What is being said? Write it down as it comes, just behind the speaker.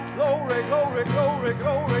Glory, glory, glory,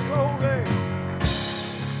 glory, glory.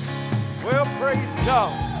 Well, praise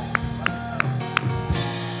God.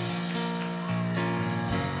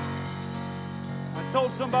 I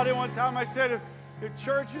told somebody one time, I said, if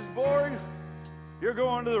church is boring, you're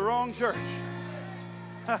going to the wrong church.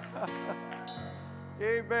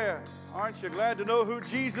 Amen. Aren't you glad to know who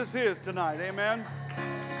Jesus is tonight? Amen.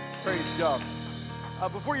 Praise God.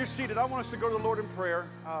 Before you're seated, I want us to go to the Lord in prayer.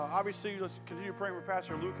 Obviously, let's continue praying for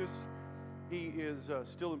Pastor Lucas. He is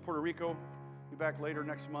still in Puerto Rico. Be back later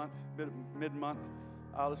next month, mid-month.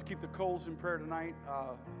 Let's keep the Coles in prayer tonight.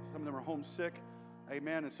 Some of them are homesick.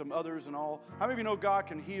 Amen. And some others and all. How many of you know God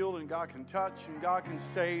can heal and God can touch and God can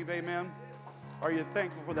save? Amen. Are you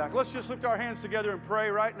thankful for that? Let's just lift our hands together and pray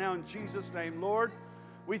right now in Jesus' name. Lord,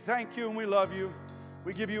 we thank you and we love you.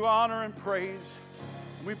 We give you honor and praise.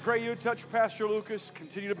 We pray you touch Pastor Lucas.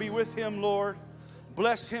 Continue to be with him, Lord.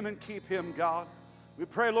 Bless him and keep him, God. We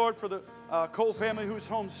pray, Lord, for the Cole family who's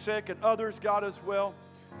homesick and others, God, as well,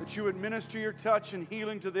 that you would minister your touch and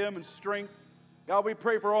healing to them and strength. God, we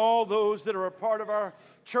pray for all those that are a part of our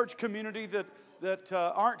church community that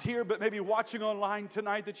aren't here but maybe watching online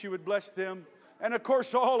tonight, that you would bless them. And, of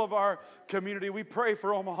course, all of our community. We pray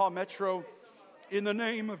for Omaha Metro in the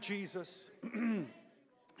name of Jesus. In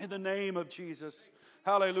the name of Jesus.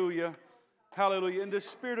 Hallelujah. Hallelujah. In this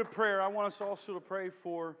spirit of prayer, I want us also to pray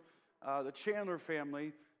for the Chandler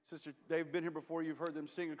family. Sister, they've been here before. You've heard them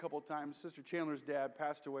sing a couple of times. Sister Chandler's dad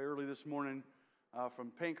passed away early this morning from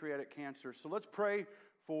pancreatic cancer. So let's pray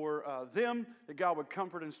for them, that God would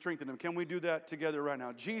comfort and strengthen them. Can we do that together right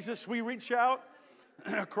now? Jesus, we reach out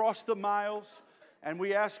across the miles, and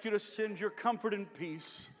we ask you to send your comfort and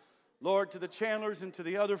peace, Lord, to the Chandlers and to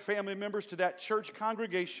the other family members, to that church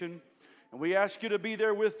congregation. And we ask you to be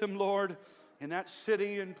there with them, Lord, in that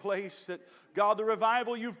city and place that, God, the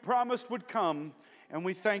revival you've promised would come. And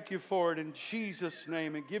we thank you for it in Jesus'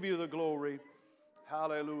 name and give you the glory.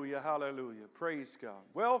 Hallelujah, hallelujah. Praise God.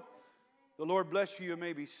 Well, the Lord bless you. You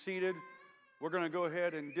may be seated. We're going to go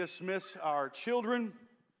ahead and dismiss our children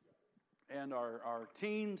and our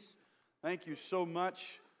teens. Thank you so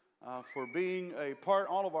much for being a part,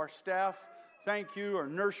 all of our staff. Thank you, our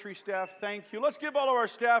nursery staff, thank you. Let's give all of our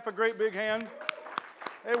staff a great big hand.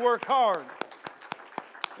 They work hard.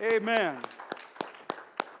 Amen.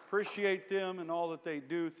 Appreciate them and all that they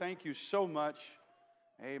do. Thank you so much.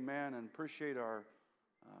 Amen. And appreciate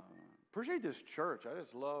this church. I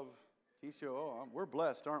just love TCOO. We're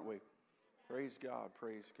blessed, aren't we? Praise God,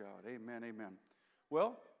 praise God. Amen, amen.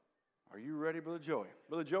 Well, are you ready, Brother Joey?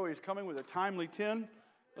 Brother Joey is coming with a timely 10.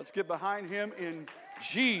 Let's get behind him in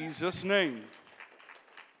Jesus' name. Is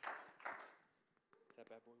that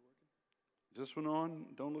bad boy working? Is this one on?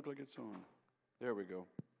 Don't look like it's on. There we go.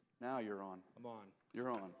 Now you're on. I'm on. You're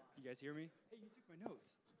on. You guys hear me? Hey, you took my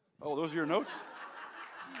notes. Oh, those are your notes?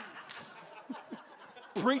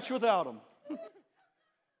 Preach without them.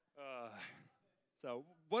 So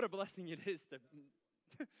what a blessing it is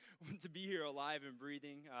to be here alive and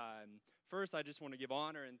breathing. First, I just want to give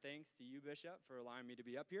honor and thanks to you, Bishop, for allowing me to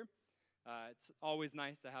be up here. It's always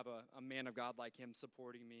nice to have a man of God like him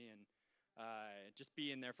supporting me and just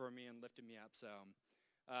being there for me and lifting me up. So,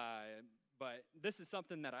 but this is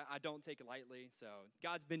something that I don't take lightly. So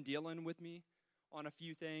God's been dealing with me on a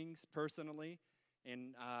few things personally.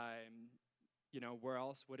 And, where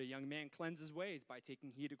else would a young man cleanse his ways? By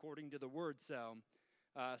taking heed according to the word. So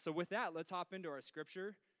with that, let's hop into our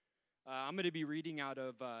scripture. I'm going to be reading out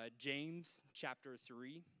of James chapter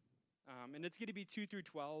 3. And it's going to be 2 through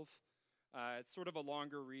 12. It's sort of a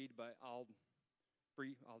longer read, but I'll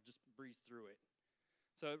just breeze through it.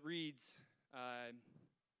 So it reads,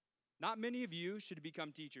 "Not many of you should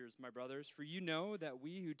become teachers, my brothers, for you know that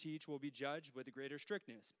we who teach will be judged with greater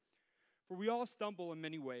strictness. For we all stumble in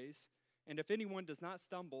many ways, and if anyone does not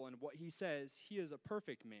stumble in what he says, he is a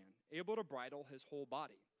perfect man, able to bridle his whole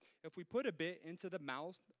body. If we put a bit into the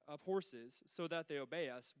mouth of horses so that they obey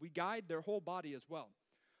us, we guide their whole body as well.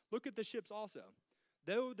 Look at the ships also.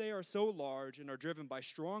 Though they are so large and are driven by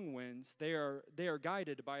strong winds, they are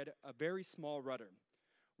guided by a very small rudder,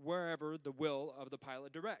 wherever the will of the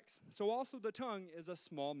pilot directs. So also the tongue is a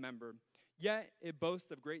small member, yet it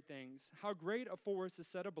boasts of great things. How great a forest is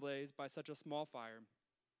set ablaze by such a small fire.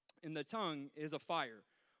 And the tongue is a fire,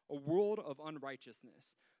 a world of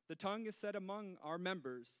unrighteousness. The tongue is set among our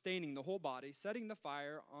members, staining the whole body, setting the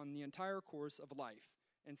fire on the entire course of life,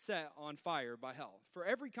 and set on fire by hell. For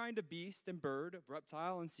every kind of beast and bird,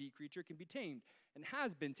 reptile and sea creature can be tamed, and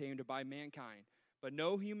has been tamed by mankind. But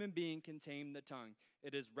no human being can tame the tongue.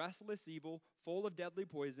 It is restless evil, full of deadly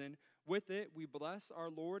poison. With it we bless our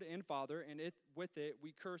Lord and Father, and with it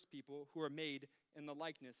we curse people who are made in the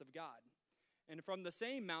likeness of God. And from the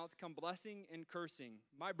same mouth come blessing and cursing.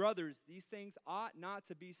 My brothers, these things ought not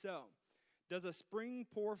to be so. Does a spring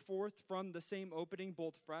pour forth from the same opening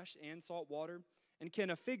both fresh and salt water? And can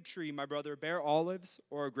a fig tree, my brother, bear olives,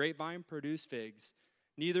 or a grapevine produce figs?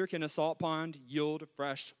 Neither can a salt pond yield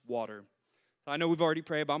fresh water. I know we've already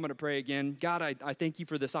prayed, but I'm going to pray again. God, I thank you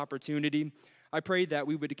for this opportunity. I pray that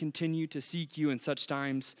we would continue to seek you in such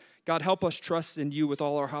times. God, help us trust in you with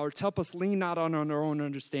all our hearts. Help us lean not on our own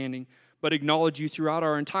understanding, but acknowledge you throughout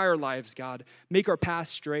our entire lives, God. Make our path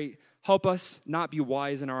straight. Help us not be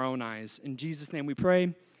wise in our own eyes. In Jesus' name we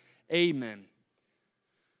pray, amen.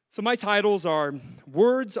 So my titles are,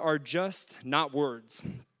 Words Are Just Not Words.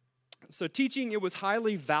 So teaching, it was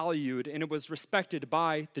highly valued and it was respected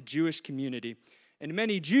by the Jewish community. And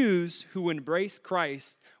many Jews who embraced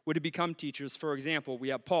Christ would become teachers. For example, we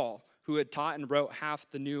have Paul, who had taught and wrote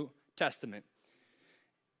half the New Testament.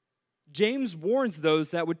 James warns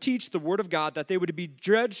those that would teach the word of God that they would be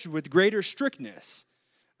judged with greater strictness.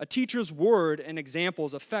 A teacher's word and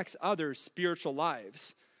examples affects others' spiritual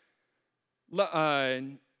lives.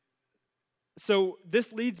 So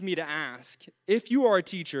this leads me to ask, if you are a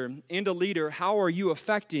teacher and a leader, how are you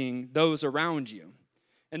affecting those around you?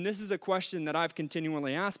 And this is a question that I've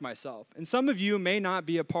continually asked myself. And some of you may not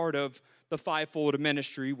be a part of the fivefold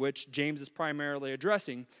ministry, which James is primarily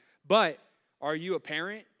addressing, but are you a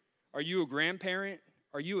parent? Are you a grandparent?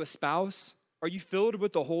 Are you a spouse? Are you filled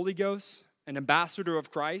with the Holy Ghost, an ambassador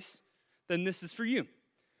of Christ? Then this is for you.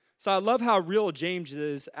 So I love how real James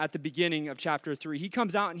is at the beginning of chapter 3. He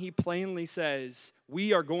comes out and he plainly says,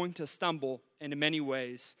 we are going to stumble in many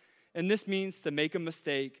ways. And this means to make a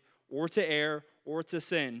mistake or to err or to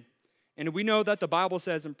sin. And we know that the Bible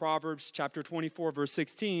says in Proverbs chapter 24, verse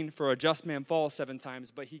 16, for a just man falls 7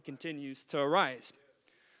 times, but he continues to arise.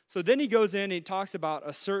 So then he goes in and he talks about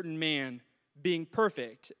a certain man being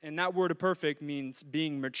perfect. And that word of perfect means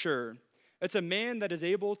being mature. It's a man that is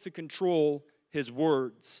able to control his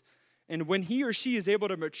words. And when he or she is able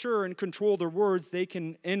to mature and control their words, they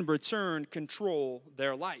can, in return, control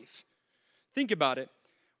their life. Think about it.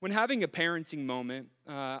 When having a parenting moment,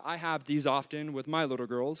 I have these often with my little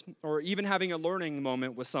girls, or even having a learning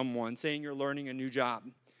moment with someone, saying you're learning a new job,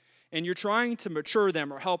 and you're trying to mature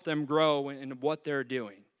them or help them grow in what they're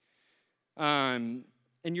doing. And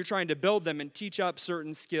you're trying to build them and teach up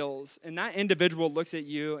certain skills, and that individual looks at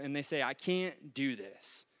you and they say, I can't do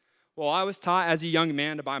this. Well, I was taught as a young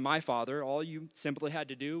man by my father, all you simply had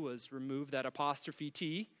to do was remove that apostrophe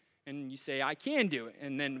T, and you say, I can do it.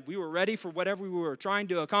 And then we were ready for whatever we were trying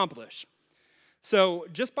to accomplish. So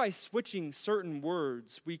just by switching certain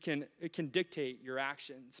words, it can dictate your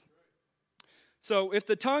actions. So if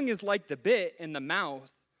the tongue is like the bit in the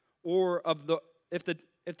mouth, if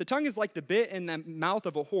the tongue is like the bit in the mouth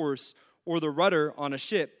of a horse or the rudder on a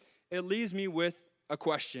ship, it leaves me with a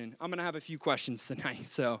question. I'm going to have a few questions tonight,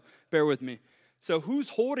 so bear with me. So who's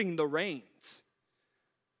holding the reins?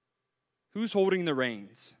 Who's holding the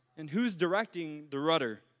reins? And who's directing the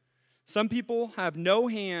rudder? Some people have no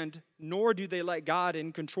hand, nor do they let God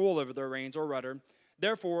in control over their reins or rudder.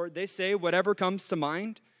 Therefore, they say whatever comes to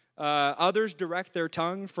mind. Others direct their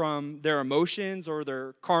tongue from their emotions or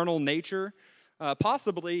their carnal nature,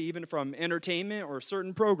 possibly even from entertainment or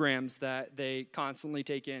certain programs that they constantly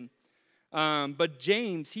take in. But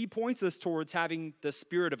James, he points us towards having the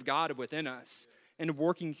Spirit of God within us and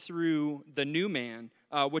working through the new man,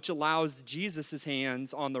 which allows Jesus'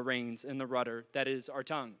 hands on the reins and the rudder, that is our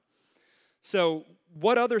tongue. So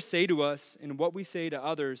what others say to us and what we say to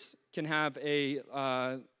others can have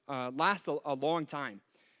last a long time,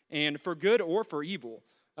 and for good or for evil.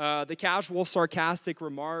 The casual, sarcastic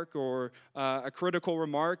remark or a critical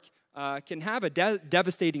remark can have a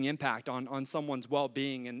devastating impact on someone's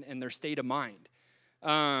well-being and their state of mind.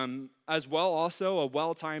 As well, also, a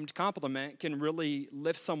well-timed compliment can really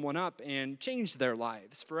lift someone up and change their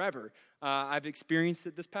lives forever. I've experienced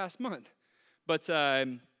it this past month. But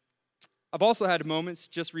I've also had moments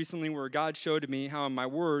just recently where God showed me how in my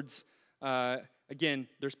words, again,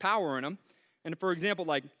 there's power in them. And for example,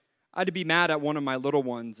 like, I had to be mad at one of my little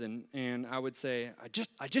ones, and I would say,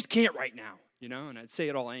 I just can't right now, and I'd say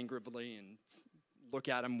it all angrily and look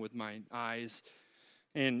at him with my eyes,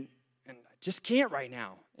 and I just can't right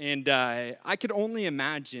now. And I could only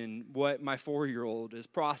imagine what my 4-year-old is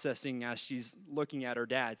processing as she's looking at her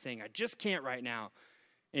dad saying, I just can't right now.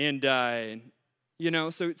 And, so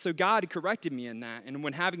God corrected me in that. And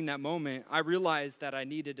when having that moment, I realized that I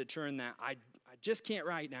needed to turn that I just can't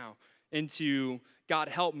right now into God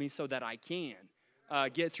help me so that I can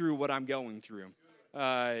get through what I'm going through.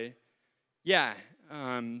 So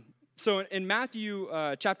in Matthew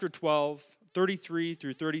chapter 12, 33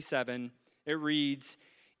 through 37, it reads,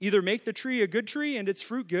 "Either make the tree a good tree and its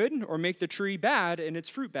fruit good, or make the tree bad and its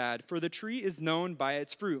fruit bad, for the tree is known by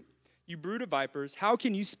its fruit. You brood of vipers, how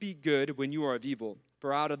can you speak good when you are of evil?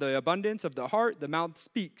 For out of the abundance of the heart the mouth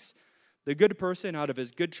speaks. The good person out of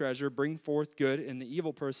his good treasure bring forth good, and the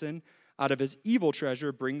evil person out of his evil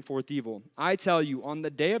treasure bring forth evil. I tell you, on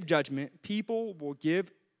the day of judgment, people will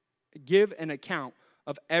give an account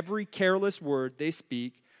of every careless word they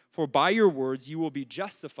speak, for by your words you will be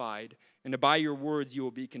justified, and by your words you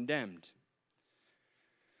will be condemned."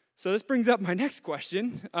 So this brings up my next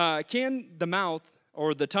question. Can the mouth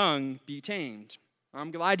or the tongue be tamed?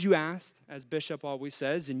 I'm glad you asked, as Bishop always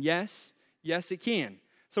says, and yes, it can.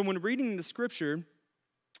 So when reading the scripture,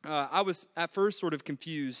 I was at first sort of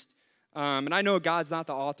confused, and I know God's not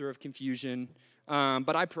the author of confusion,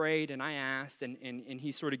 but I prayed and I asked, and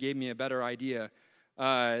he sort of gave me a better idea,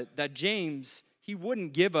 that James, he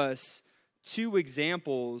wouldn't give us two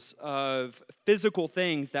examples of physical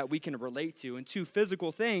things that we can relate to, and two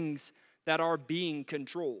physical things that are being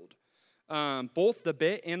controlled. Both the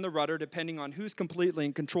bit and the rudder, depending on who's completely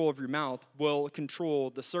in control of your mouth, will control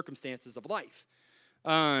the circumstances of life. So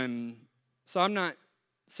I'm not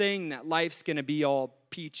saying that life's going to be all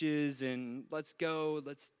peaches and let's go,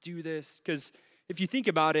 let's do this. Because if you think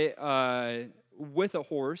about it, with a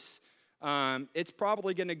horse, it's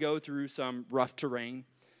probably going to go through some rough terrain.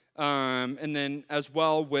 And then as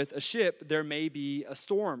well with a ship, there may be a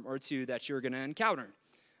storm or two that you're going to encounter.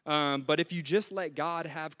 But if you just let God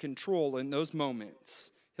have control in those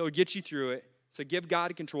moments, he'll get you through it. So give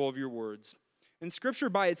God control of your words. And Scripture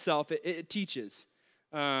by itself, it teaches.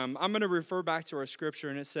 I'm going to refer back to our Scripture,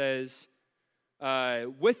 and it says,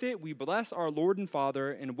 "With it we bless our Lord and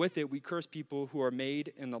Father, and with it we curse people who are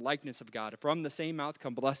made in the likeness of God. From the same mouth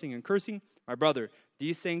come blessing and cursing. My brother,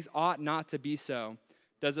 these things ought not to be so.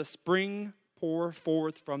 Does a spring pour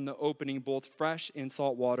forth from the opening both fresh and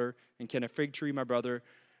salt water? And can a fig tree, my brother,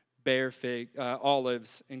 bear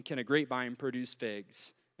olives? And can a grapevine produce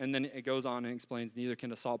figs?" And then it goes on and explains, "Neither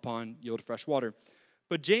can a salt pond yield fresh water."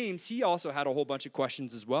 But James, he also had a whole bunch of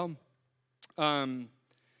questions as well.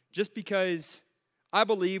 Just because I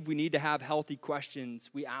believe we need to have healthy questions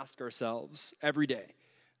we ask ourselves every day.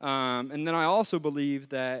 And then I also believe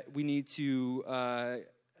that we need to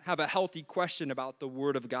have a healthy question about the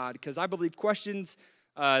Word of God, because I believe questions,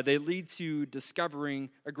 they lead to discovering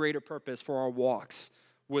a greater purpose for our walks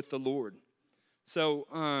with the Lord. So,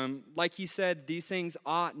 like he said, these things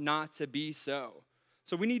ought not to be so.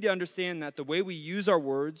 So we need to understand that the way we use our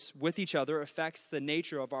words with each other affects the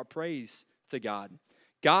nature of our praise to God.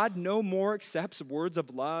 God no more accepts words of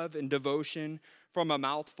love and devotion from a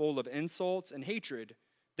mouth full of insults and hatred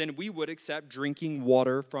than we would accept drinking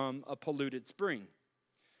water from a polluted spring.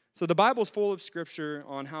 So the Bible's full of scripture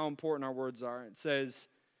on how important our words are. It says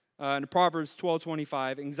in Proverbs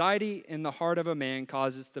 12:25, "Anxiety in the heart of a man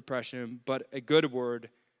causes depression, but a good word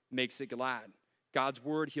makes it glad." God's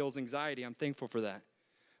word heals anxiety. I'm thankful for that.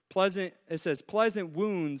 It says, "Pleasant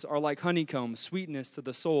wounds are like honeycomb, sweetness to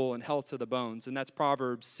the soul and health to the bones." And that's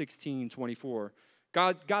Proverbs 16:24.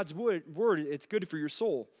 God's word, it's good for your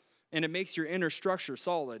soul, and it makes your inner structure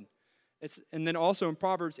solid. And then also in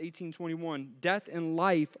Proverbs 18:21, "Death and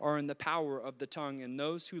life are in the power of the tongue, and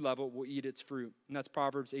those who love it will eat its fruit." And that's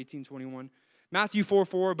Proverbs 18:21. Matthew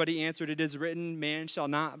 4:4, "But he answered, it is written, man shall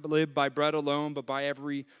not live by bread alone, but by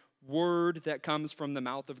every word that comes from the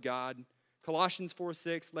mouth of God." Colossians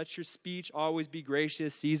 4:6, "Let your speech always be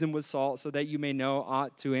gracious, seasoned with salt, so that you may know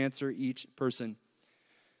ought to answer each person."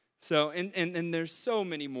 So, and there's so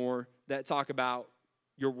many more that talk about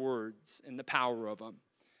your words and the power of them.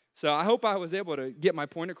 So I hope I was able to get my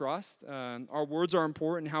point across. Our words are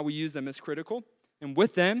important, how we use them is critical. And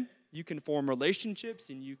with them, you can form relationships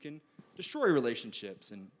and you can destroy relationships.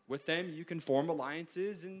 And with them, you can form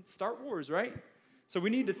alliances and start wars, right? So we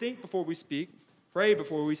need to think before we speak, pray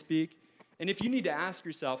before we speak. And if you need to ask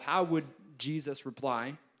yourself, how would Jesus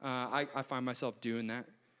reply? I find myself doing that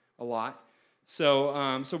a lot.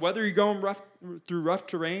 So whether you're going through rough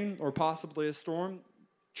terrain or possibly a storm,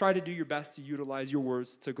 try to do your best to utilize your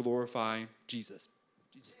words to glorify Jesus.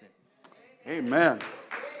 In Jesus' name. Amen.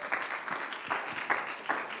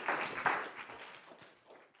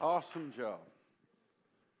 Awesome job.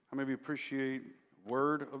 How many of you appreciate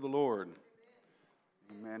word of the Lord?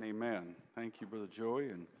 Amen, amen. Thank you, Brother Joey.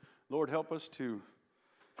 And Lord, help us to,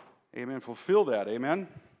 amen, fulfill that. Amen.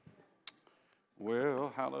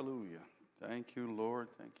 Well, hallelujah. Thank you, Lord.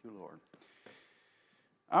 Thank you, Lord.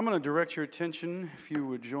 I'm going to direct your attention, if you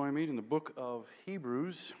would join me, in the book of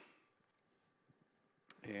Hebrews,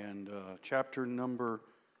 and chapter number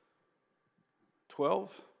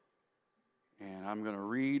 12. And I'm going to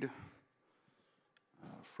read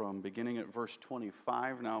from beginning at verse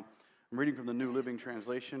 25. Now, I'm reading from the New Living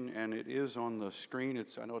Translation, and it is on the screen.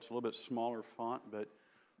 I know it's a little bit smaller font, but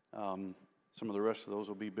some of the rest of those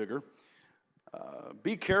will be bigger.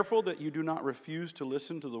 Be careful that you do not refuse to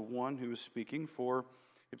listen to the one who is speaking, for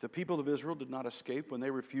if the people of Israel did not escape when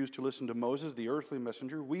they refused to listen to Moses, the earthly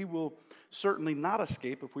messenger, we will certainly not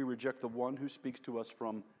escape if we reject the one who speaks to us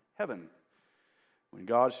from heaven. When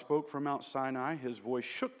God spoke from Mount Sinai, his voice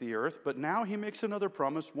shook the earth, but now he makes another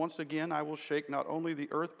promise. Once again, I will shake not only the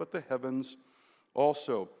earth, but the heavens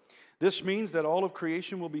also. This means that all of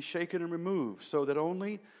creation will be shaken and removed, so that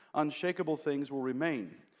only unshakable things will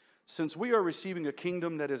remain. Since we are receiving a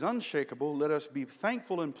kingdom that is unshakable, let us be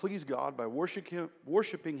thankful and please God by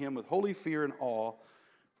worshiping him with holy fear and awe,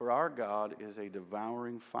 for our God is a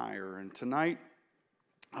devouring fire. And tonight,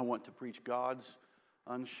 I want to preach God's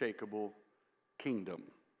unshakable kingdom.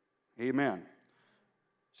 Amen.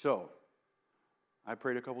 So, I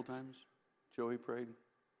prayed a couple times. Joey prayed.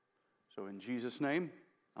 So in Jesus' name,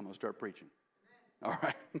 I'm going to start preaching. All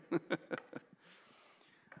right.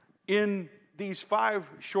 In these 5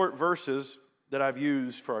 short verses that I've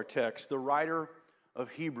used for our text, the writer of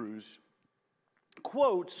Hebrews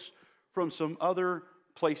quotes from some other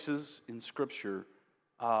places in Scripture,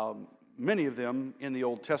 many of them in the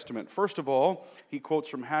Old Testament. First of all, he quotes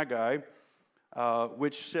from Haggai,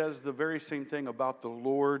 which says the very same thing about the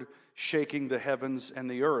Lord shaking the heavens and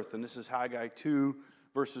the earth. And this is Haggai 2,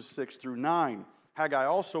 verses 6 through 9. Haggai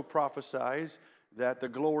also prophesies that the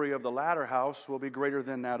glory of the latter house will be greater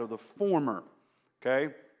than that of the former.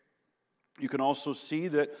 Okay? You can also see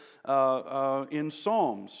that in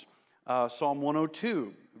Psalms, Psalm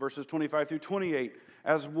 102, verses 25 through 28,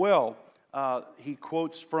 as well. He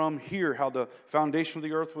quotes from here how the foundation of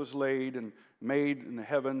the earth was laid and made in the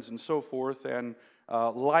heavens and so forth. And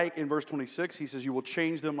like in verse 26, he says, you will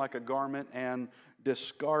change them like a garment and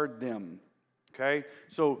discard them. Okay,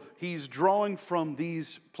 so he's drawing from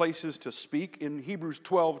these places to speak. In Hebrews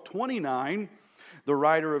 12:29, the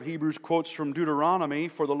writer of Hebrews quotes from Deuteronomy,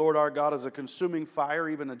 for the Lord our God is a consuming fire,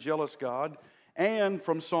 even a jealous God. And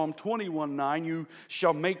from Psalm 21:9, you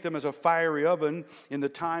shall make them as a fiery oven in the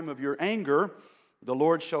time of your anger. The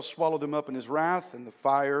Lord shall swallow them up in his wrath, and the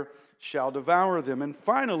fire shall devour them. And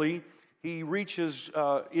finally, he reaches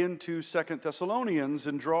into 2 Thessalonians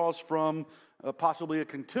and draws from possibly a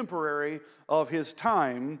contemporary of his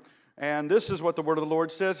time. And this is what the word of the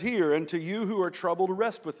Lord says here. And to you who are troubled,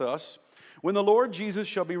 rest with us. When the Lord Jesus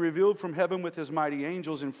shall be revealed from heaven with his mighty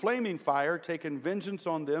angels in flaming fire, taking vengeance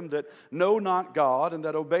on them that know not God and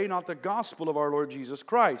that obey not the gospel of our Lord Jesus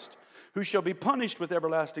Christ, who shall be punished with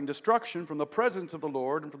everlasting destruction from the presence of the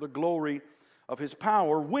Lord and from the glory of his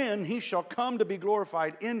power, when he shall come to be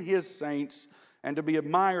glorified in his saints and to be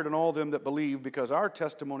admired in all them that believe, because our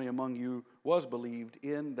testimony among you was believed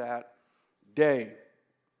in that day.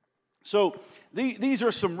 So these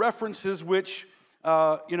are some references which,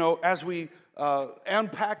 as we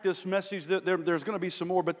unpack this message, there's going to be some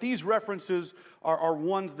more, but these references are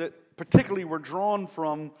ones that particularly were drawn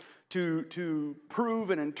from to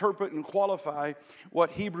prove and interpret and qualify what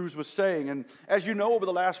Hebrews was saying. And as you know, over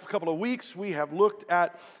the last couple of weeks, we have looked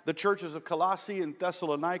at the churches of Colossae and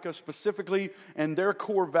Thessalonica specifically and their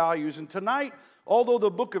core values. And tonight, although the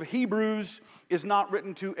book of Hebrews is not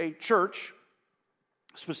written to a church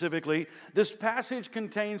specifically, this passage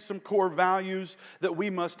contains some core values that we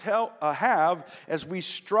must have as we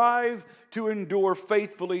strive to endure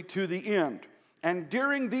faithfully to the end. And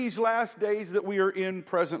during these last days that we are in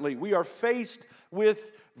presently, we are faced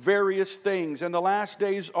with various things, and the last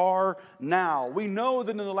days are now. We know that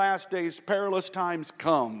in the last days perilous times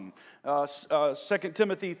come. 2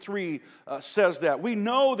 Timothy 3 says that. We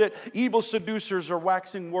know that evil seducers are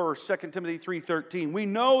waxing worse, 2 Timothy 3:13. We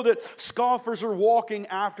know that scoffers are walking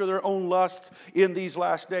after their own lusts in these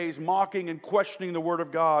last days, mocking and questioning the word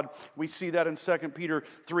of God. We see that in 2 Peter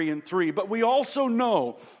 3:3. But we also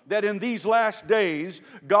know that in these last days,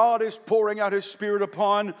 God is pouring out his Spirit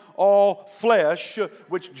upon all flesh,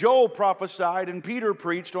 which Joel prophesied and Peter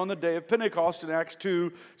preached on the day of Pentecost in Acts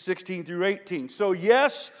 2:16 through 18. So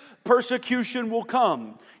yes, persecution will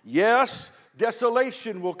come. Yes,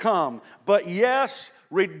 desolation will come. But yes,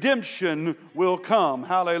 redemption will come.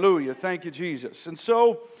 Hallelujah. Thank you, Jesus. And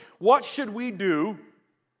so, what should we do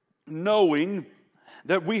knowing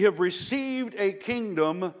that we have received a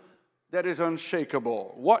kingdom that is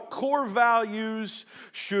unshakable? What core values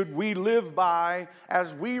should we live by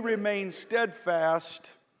as we remain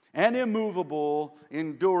steadfast and immovable,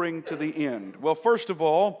 enduring to the end? Well, first of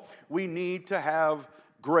all, we need to have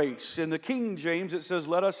grace. In the King James, it says,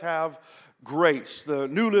 let us have grace. The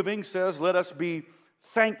New Living says, let us be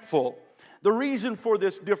thankful. The reason for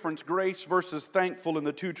this difference, grace versus thankful in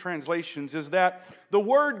the two translations, is that the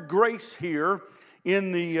word grace here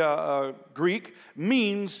in the Greek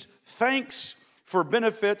means thanks for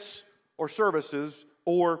benefits or services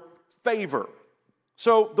or favor.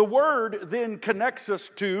 So the word then connects us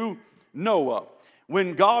to Noah.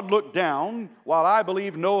 When God looked down, while I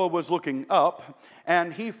believe Noah was looking up,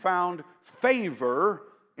 and he found favor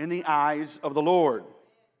in the eyes of the Lord.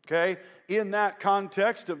 Okay? In that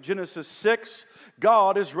context of Genesis 6,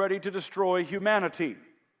 God is ready to destroy humanity.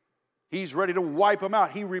 He's ready to wipe them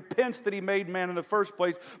out. He repents that he made man in the first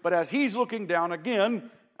place, but as he's looking down again,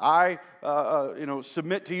 I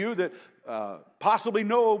submit to you that possibly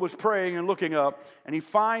Noah was praying and looking up, and he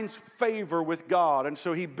finds favor with God, and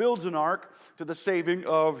so he builds an ark to the saving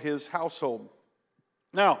of his household.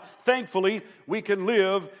 Now, thankfully, we can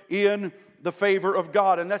live in the favor of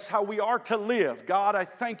God, and that's how we are to live. God, I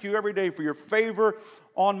thank you every day for your favor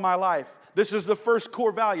on my life. This is the first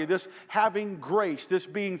core value, this having grace, this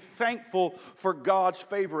being thankful for God's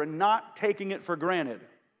favor and not taking it for granted.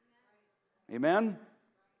 Amen?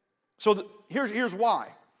 So here's why.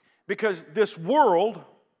 Because this world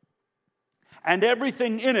and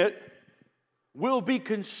everything in it will be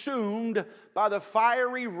consumed by the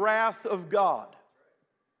fiery wrath of God.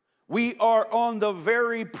 We are on the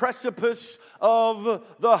very precipice of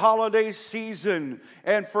the holiday season.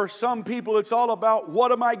 And for some people, it's all about,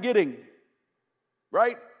 what am I getting?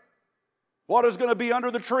 Right? What is going to be under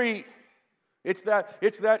the tree? It's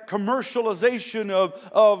that commercialization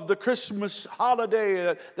of the Christmas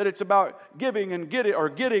holiday that it's about giving and getting, or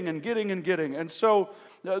getting and getting and getting. And so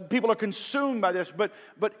people are consumed by this. But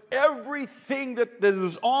everything that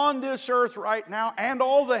is on this earth right now and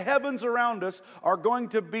all the heavens around us are going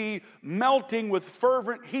to be melting with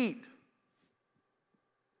fervent heat.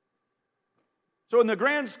 So in the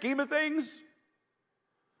grand scheme of things,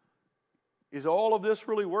 is all of this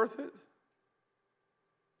really worth it?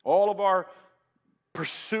 All of our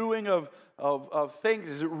pursuing of things,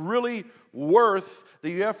 is it really worth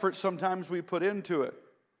the effort sometimes we put into it?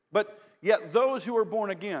 But yet those who are born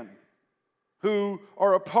again, who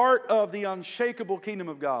are a part of the unshakable kingdom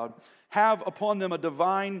of God, have upon them a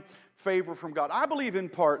divine favor from God. I believe in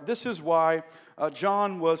part, this is why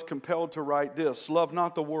John was compelled to write this: love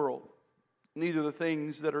not the world, neither the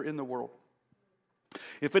things that are in the world.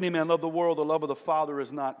 If any man love the world, the love of the Father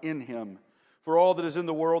is not in him. For all that is in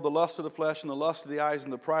the world, the lust of the flesh and the lust of the eyes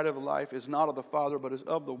and the pride of life is not of the Father, but is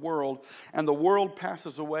of the world. And the world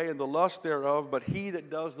passes away and the lust thereof, but he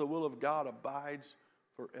that does the will of God abides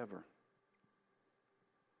forever.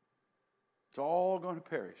 It's all going to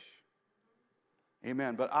perish.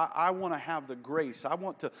 Amen. But I want to have the grace. I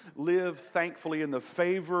want to live thankfully in the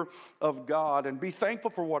favor of God and be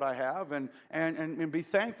thankful for what I have and be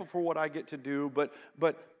thankful for what I get to do, but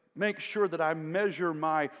make sure that I measure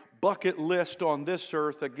my bucket list on this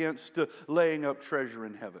earth against laying up treasure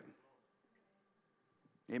in heaven.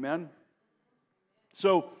 Amen?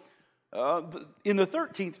 So, in the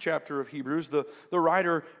 13th chapter of Hebrews, the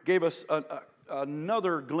writer gave us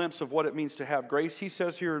another glimpse of what it means to have grace. He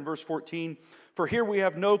says here in verse 14, "For here we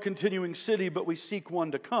have no continuing city, but we seek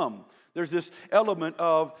one to come." There's this element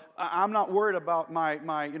of, I'm not worried about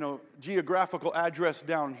my geographical address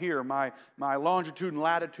down here, my longitude and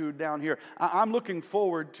latitude down here. I'm looking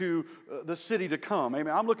forward to the city to come.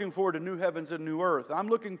 Amen. I'm looking forward to new heavens and new earth. I'm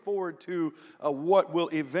looking forward to what will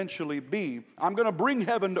eventually be. I'm going to bring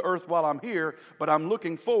heaven to earth while I'm here, but I'm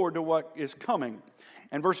looking forward to what is coming.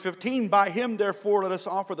 And verse 15, "By him, therefore, let us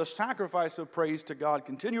offer the sacrifice of praise to God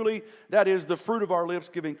continually. That is the fruit of our lips,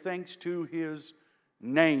 giving thanks to his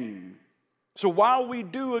name." So while we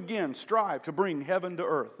do again strive to bring heaven to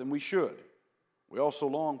earth, and we should, we also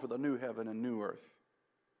long for the new heaven and new earth.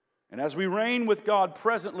 And as we reign with God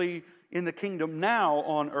presently in the kingdom now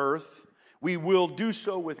on earth, we will do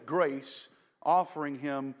so with grace, offering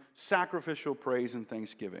him sacrificial praise and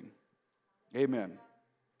thanksgiving. Amen.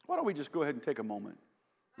 Why don't we just go ahead and take a moment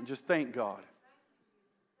and just thank God.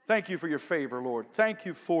 Thank you for your favor, Lord. Thank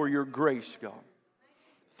you for your grace, God.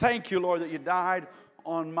 Thank you, Lord, that you died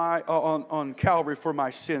on Calvary for my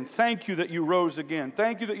sin. Thank you that you rose again.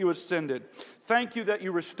 Thank you that you ascended. Thank you that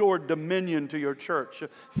you restored dominion to your church.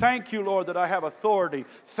 Thank you, Lord, that I have authority.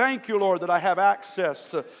 Thank you, Lord, that I have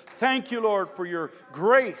access. Thank you, Lord, for your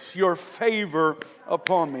grace, your favor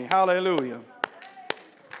upon me. Hallelujah.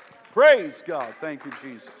 Praise God. Thank you,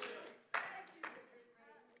 Jesus.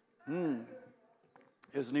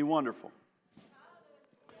 Isn't he wonderful?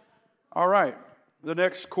 All right. The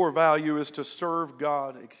next core value is to serve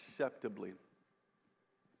God acceptably.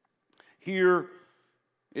 Here,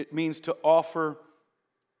 It means to offer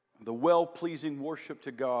the well-pleasing worship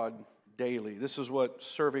to God daily. This is what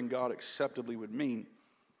serving God acceptably would mean.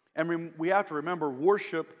 And we have to remember,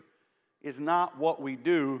 worship is not what we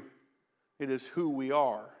do, it is who we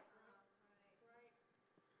are.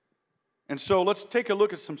 And so let's take a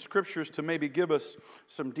look at some scriptures to maybe give us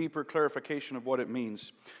some deeper clarification of what it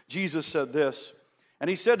means. Jesus said this, and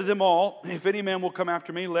he said to them all, if any man will come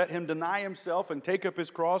after me, let him deny himself and take up his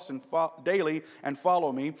cross and daily and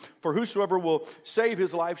follow me. For whosoever will save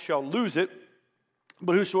his life shall lose it,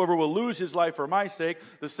 but whosoever will lose his life for my sake,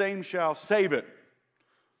 the same shall save it.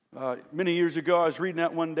 Many years ago, I was reading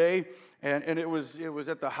that one day, and it was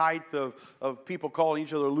at the height of people calling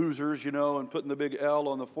each other losers, and putting the big L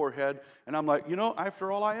on the forehead. And I'm like,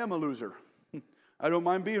 after all, I am a loser. I don't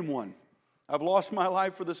mind being one. I've lost my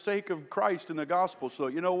life for the sake of Christ and the gospel. So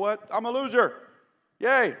you know what? I'm a loser.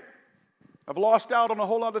 Yay. I've lost out on a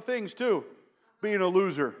whole lot of things too, being a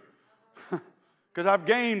loser. Because I've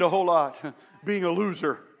gained a whole lot being a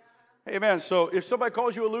loser. Amen. So if somebody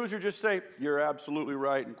calls you a loser, just say, you're absolutely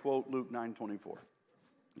right, and quote Luke 9:24.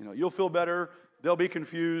 You'll feel better, they'll be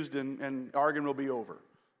confused, and arguing will be over.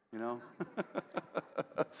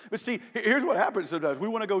 But see, here's what happens sometimes. We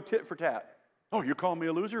want to go tit for tat. Oh, you're calling me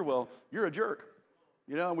a loser? Well, you're a jerk.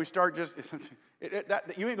 And we start just,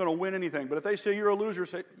 you ain't going to win anything. But if they say you're a loser,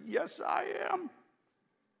 say, yes, I am.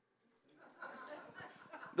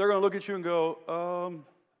 They're going to look at you and go,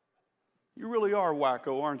 you really are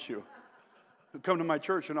wacko, aren't you? Come to my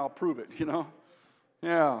church and I'll prove it,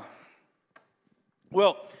 Yeah.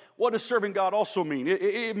 Well, what does serving God also mean?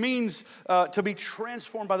 It means to be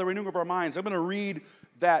transformed by the renewing of our minds. I'm going to read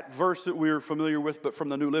that verse that we're familiar with, but from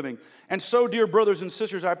the New Living. And so, dear brothers and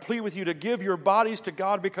sisters, I plead with you to give your bodies to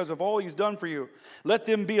God because of all He's done for you. Let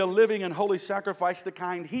them be a living and holy sacrifice, the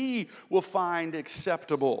kind He will find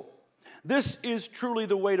acceptable. This is truly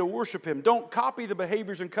the way to worship Him. Don't copy the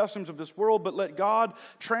behaviors and customs of this world, but let God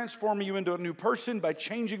transform you into a new person by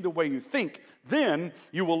changing the way you think. Then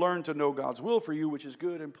you will learn to know God's will for you, which is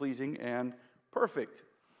good and pleasing and perfect.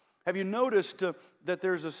 Have you noticed that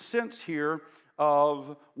there's a sense here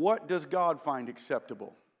of what does God find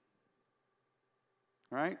acceptable?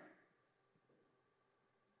 Right?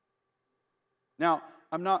 Now,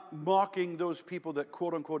 I'm not mocking those people that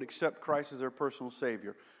quote-unquote accept Christ as their personal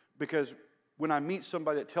Savior. Because when I meet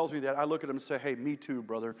somebody that tells me that, I look at them and say, hey, me too,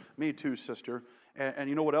 brother. Me too, sister. And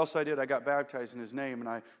you know what else I did? I got baptized in His name and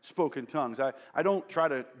I spoke in tongues. I don't try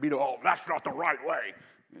to be, that's not the right way.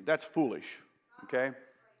 That's foolish, okay?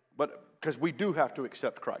 But because we do have to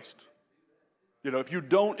accept Christ. If you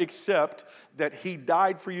don't accept that He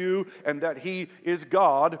died for you and that He is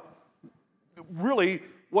God, really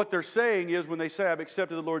what they're saying is when they say, I've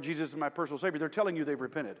accepted the Lord Jesus as my personal Savior, they're telling you they've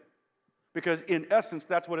repented. Because in essence,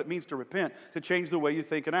 that's what it means to repent, to change the way you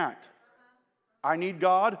think and act. I need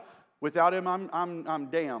God. Without Him, I'm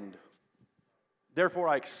damned. Therefore,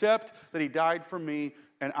 I accept that He died for me,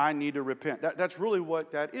 and I need to repent. That's really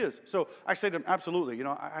what that is. So I say to them, absolutely.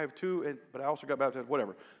 I have two, but I also got baptized,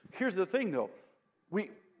 whatever. Here's the thing, though.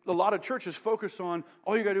 A lot of churches focus on,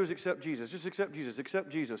 all you got to do is accept Jesus. Just accept Jesus. Accept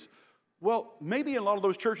Jesus. Well, maybe in a lot of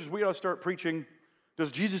those churches, we ought to start preaching,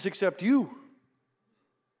 does Jesus accept you?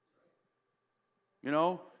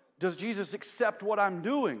 Does Jesus accept what I'm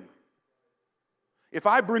doing? If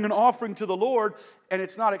I bring an offering to the Lord and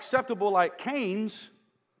it's not acceptable like Cain's,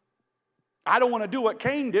 I don't want to do what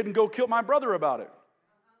Cain did and go kill my brother about it.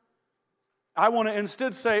 I want to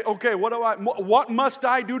instead say, okay, what must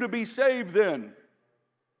I do to be saved then?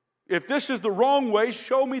 If this is the wrong way,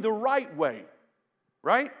 show me the right way.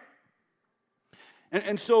 Right?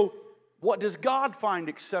 And so, what does God find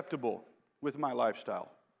acceptable with my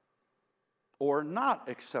lifestyle? Or not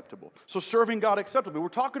acceptable. So serving God acceptably. We're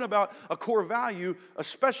talking about a core value,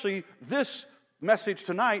 especially this message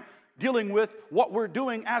tonight, dealing with what we're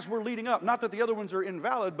doing as we're leading up. Not that the other ones are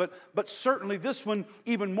invalid, but certainly this one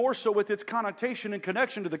even more so with its connotation and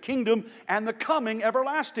connection to the kingdom and the coming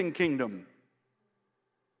everlasting kingdom.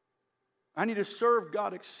 I need to serve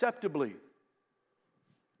God acceptably.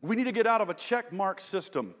 We need to get out of a check mark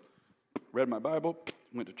system. Read my Bible,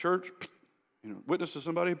 went to church, witnessed to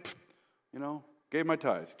somebody, gave my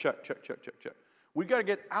tithe. Check, check, check, check, check. We've got to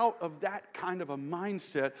get out of that kind of a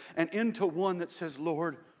mindset and into one that says,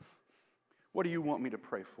 Lord, what do you want me to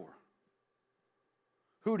pray for?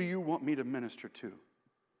 Who do you want me to minister to?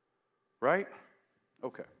 Right?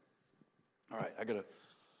 Okay. All right, I got to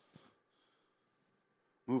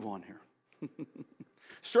move on here.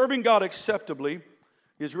 Serving God acceptably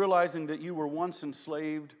is realizing that you were once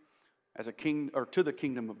enslaved as a king, or to the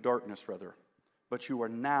kingdom of darkness, rather, but you are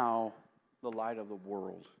now the light of the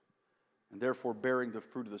world. and therefore bearing the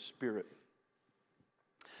fruit of the Spirit.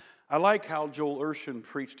 I like how Joel Urshan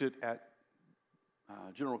preached it at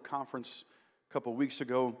General Conference a couple weeks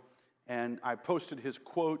ago, and I posted his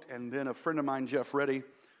quote, and then a friend of mine, Jeff Reddy,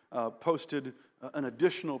 posted an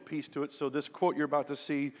additional piece to it. So this quote you're about to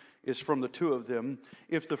see is from the two of them.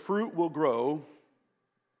 If the fruit will grow,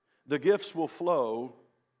 the gifts will flow,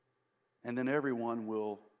 and then everyone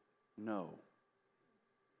will know.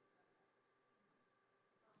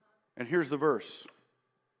 And here's the verse.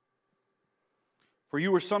 For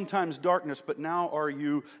you were sometimes darkness, but now are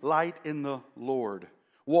you light in the Lord.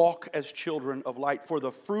 Walk as children of light. For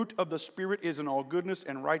the fruit of the Spirit is in all goodness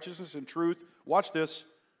and righteousness and truth. Watch this.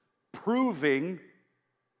 Proving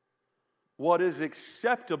what is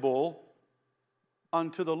acceptable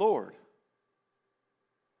unto the Lord.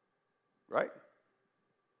 Right?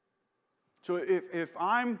 So if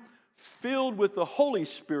I'm filled with the Holy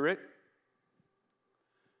Spirit,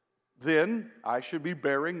 then I should be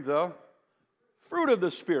bearing the fruit of the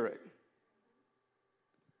Spirit.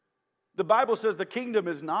 The Bible says the kingdom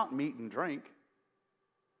is not meat and drink.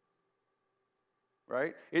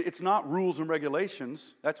 Right? It's not rules and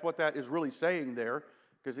regulations. That's what that is really saying there.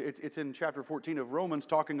 Because it's in chapter 14 of Romans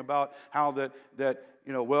talking about how that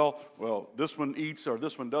well, this one eats or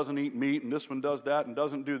this one doesn't eat meat and this one does that and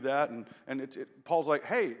doesn't do that. And Paul's like,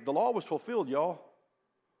 hey, the law was fulfilled, y'all.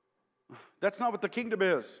 That's not what the kingdom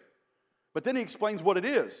is. But then he explains what it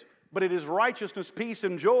is. But it is righteousness, peace,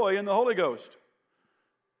 and joy in the Holy Ghost.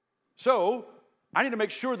 So, I need to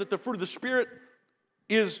make sure that the fruit of the Spirit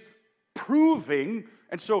is proving.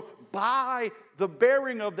 And so, by the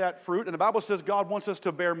bearing of that fruit, and the Bible says God wants us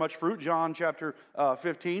to bear much fruit, John chapter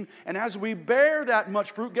 15. And as we bear that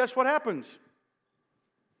much fruit, guess what happens?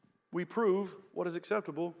 We prove what is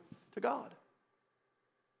acceptable to God.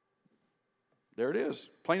 There it is,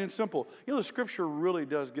 plain and simple. You know, the Scripture really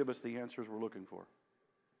does give us the answers we're looking for.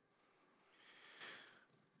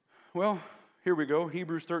 Well, here we go.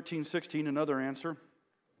 Hebrews 13:16, another answer.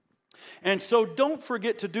 And so don't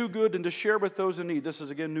forget to do good and to share with those in need. This is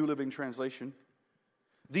again New Living Translation.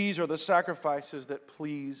 These are the sacrifices that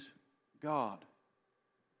please God.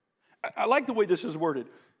 I like the way this is worded.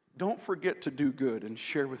 Don't forget to do good and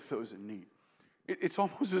share with those in need. It's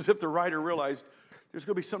almost as if the writer realized there's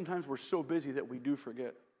going to be sometimes we're so busy that we do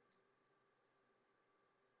forget.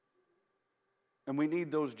 And we need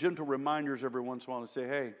those gentle reminders every once in a while to say,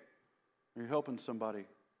 hey, are you helping somebody?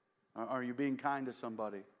 Are you being kind to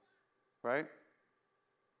somebody? Right?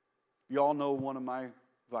 You all know one of my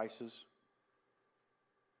vices.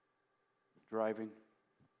 Driving.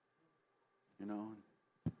 You know,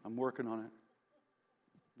 I'm working on it.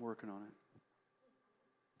 I'm working on it.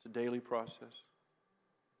 It's a daily process.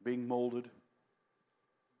 Being molded.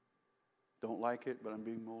 Don't like it, but I'm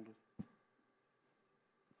being molded.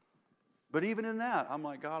 But even in that, I'm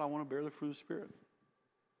like, God, I want to bear the fruit of the Spirit.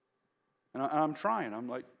 And I'm trying. I'm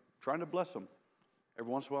like trying to bless them.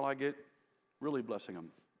 Every once in a while I get really blessing them.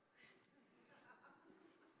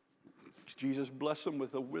 Jesus, bless them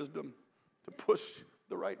with the wisdom to push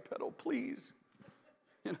the right pedal, please.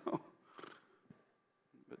 You know.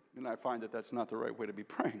 But then I find that that's not the right way to be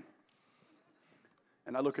praying.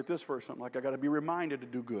 And I look at this verse, I'm like, I got to be reminded to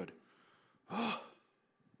do good.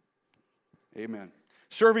 Amen.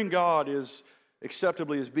 Serving God is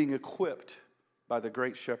acceptably as being equipped by the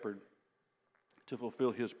great shepherd to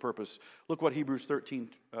fulfill his purpose. Look what Hebrews 13,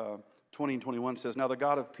 20 and 21 says. Now the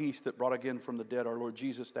God of peace that brought again from the dead our Lord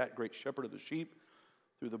Jesus, that great shepherd of the sheep,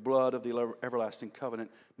 through the blood of the everlasting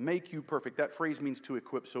covenant, make you perfect. That phrase means to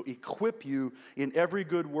equip. So equip you in every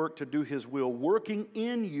good work to do his will, working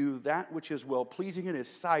in you that which is well-pleasing in his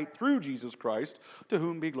sight through Jesus Christ, to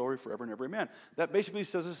whom be glory forever and ever. Amen. That basically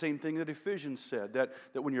says the same thing that Ephesians said, that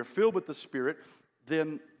when you're filled with the Spirit,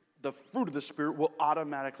 then the fruit of the Spirit will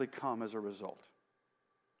automatically come as a result.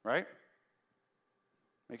 Right?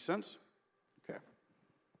 Make sense? Okay.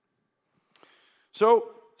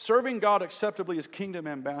 So, serving God acceptably as kingdom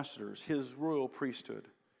ambassadors, his royal priesthood,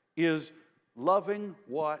 is loving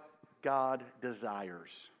what God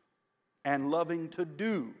desires and loving to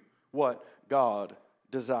do what God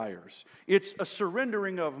desires. It's a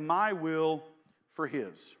surrendering of my will for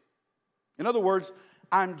his. In other words,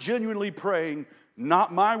 I'm genuinely praying,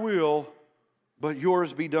 not my will, but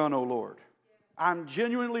yours be done, O Lord. I'm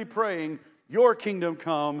genuinely praying, your kingdom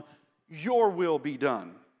come, your will be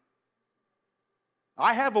done.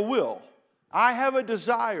 I have a will. I have a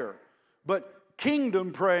desire. But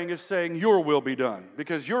kingdom praying is saying your will be done.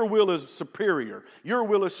 Because your will is superior. Your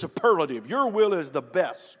will is superlative. Your will is the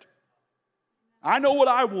best. I know what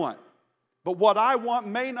I want. But what I want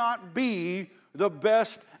may not be the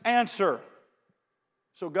best answer.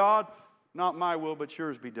 So God, not my will, but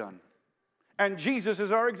yours be done. And Jesus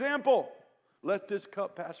is our example. Let this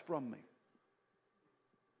cup pass from me.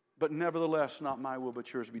 But nevertheless, not my will,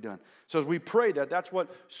 but yours be done. So as we pray that, that's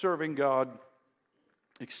what serving God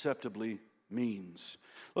acceptably means.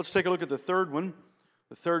 Let's take a look at the third one.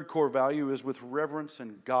 The third core value is with reverence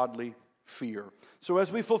and godly fear. So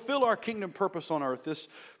as we fulfill our kingdom purpose on earth, this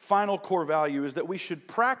final core value is that we should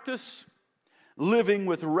practice living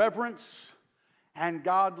with reverence and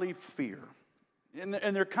godly fear. And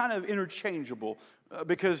they're kind of interchangeable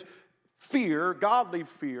because fear, godly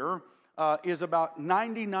fear, is about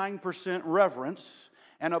 99% reverence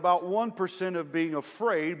and about 1% of being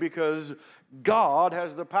afraid because God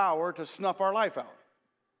has the power to snuff our life out.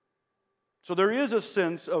 So there is a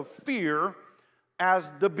sense of fear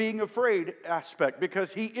as the being afraid aspect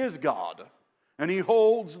because He is God and He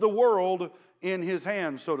holds the world in His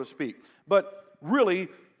hands, so to speak. But really,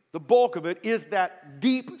 the bulk of it is that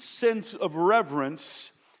deep sense of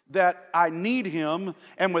reverence that I need Him,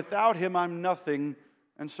 and without Him I'm nothing,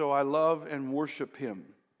 and so I love and worship Him.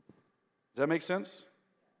 Does that make sense?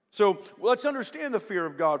 So let's understand the fear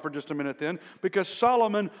of God for just a minute then, because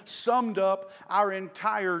Solomon summed up our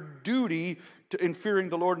entire duty in fearing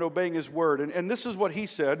the Lord and obeying His word. And this is what he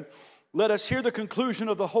said: let us hear the conclusion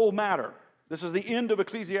of the whole matter. This is the end of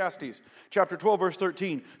Ecclesiastes, chapter 12, verse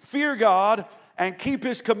 13. Fear God and keep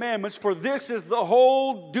His commandments, for this is the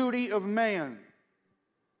whole duty of man.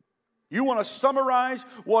 You want to summarize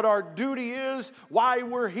what our duty is, why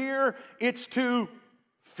we're here? It's to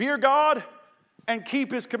fear God and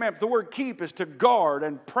keep His commandments. The word keep is to guard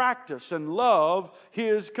and practice and love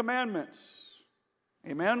His commandments.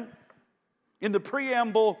 Amen? In the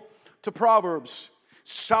preamble to Proverbs,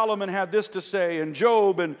 Solomon had this to say, and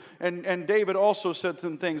Job and David also said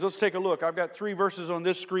some things. Let's take a look. I've got 3 verses on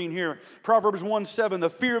this screen here. Proverbs 1:7, the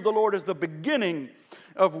fear of the Lord is the beginning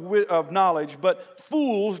of knowledge, but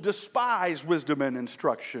fools despise wisdom and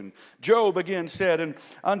instruction. Job again said, and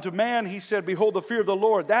unto man he said, behold, the fear of the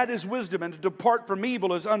Lord, that is wisdom, and to depart from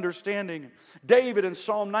evil is understanding. David in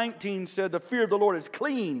Psalm 19 said, the fear of the Lord is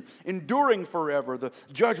clean, enduring forever. The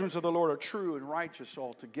judgments of the Lord are true and righteous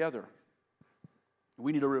altogether.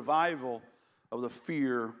 We need a revival of the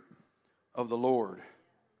fear of the Lord.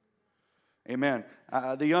 Amen.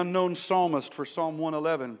 The unknown psalmist for Psalm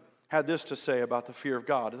 111 had this to say about the fear of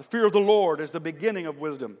God. The fear of the Lord is the beginning of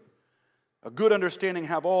wisdom. A good understanding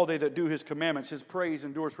have all they that do His commandments. His praise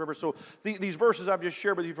endures forever. So these verses I've just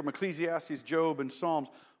shared with you from Ecclesiastes, Job, and Psalms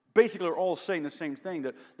basically are all saying the same thing,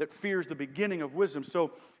 that fear is the beginning of wisdom.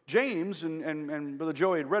 So James, and Brother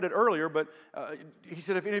Joey had read it earlier, but he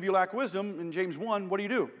said, if any of you lack wisdom, in James 1, what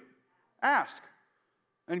do? Ask.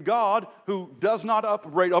 And God, who does not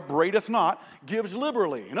upbraideth not, gives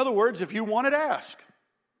liberally. In other words, if you want it, ask.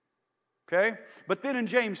 Okay? But then in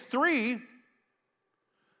James 3,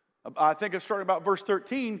 I think it's starting about verse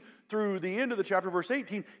 13 through the end of the chapter, verse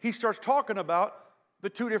 18, he starts talking about the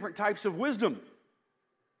 2 different types of wisdom.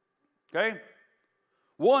 Okay?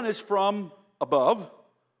 One is from above.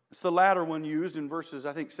 It's the latter one used in verses,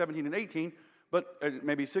 I think, 17 and 18, but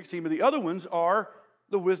maybe 16. But the other ones are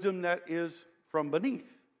the wisdom that is from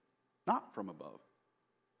beneath, not from above.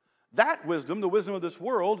 That wisdom, the wisdom of this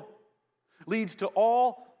world, leads to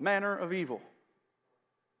all manner of evil.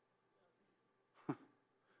 And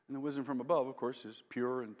the wisdom from above, of course, is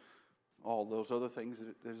pure and all those other things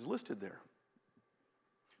that is listed there.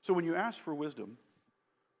 So when you ask for wisdom,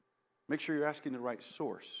 make sure you're asking the right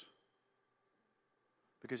source.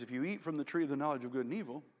 Because if you eat from the tree of the knowledge of good and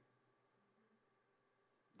evil,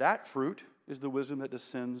 that fruit is the wisdom that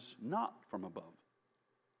descends not from above.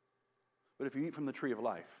 But if you eat from the tree of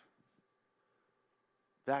life,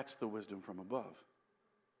 that's the wisdom from above.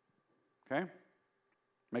 Okay?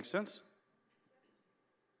 Make sense?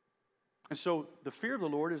 And so the fear of the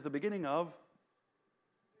Lord is the beginning of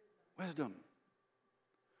wisdom.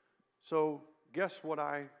 So guess what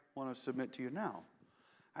I want to submit to you now?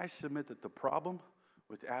 I submit that the problem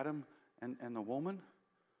with Adam and the woman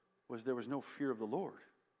was there was no fear of the Lord.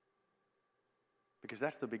 Because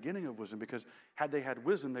that's the beginning of wisdom. Because had they had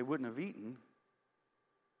wisdom, they wouldn't have eaten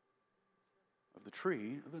of the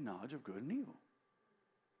tree of the knowledge of good and evil.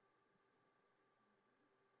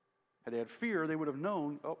 Had they had fear, they would have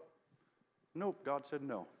known, oh, nope, God said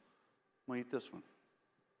no. I'm going to eat this one.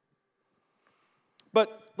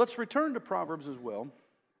 But let's return to Proverbs as well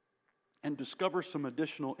and discover some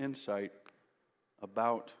additional insight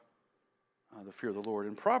about the fear of the Lord.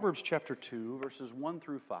 In Proverbs chapter 2, verses 1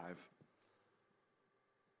 through 5, it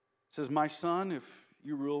says, my son, if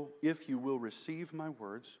you will receive my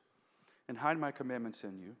words and hide my commandments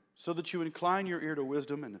in you, so that you incline your ear to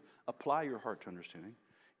wisdom and apply your heart to understanding.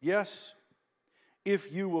 Yes,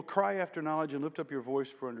 if you will cry after knowledge and lift up your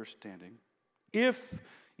voice for understanding, if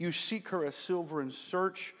you seek her as silver and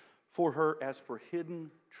search for her as for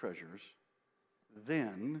hidden treasures,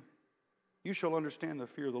 then you shall understand the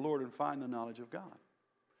fear of the Lord and find the knowledge of God.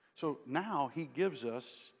 So now he gives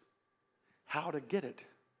us how to get it.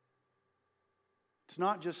 It's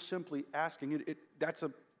not just simply asking it. That's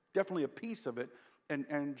definitely a piece of it.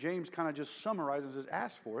 And James kind of just summarizes it,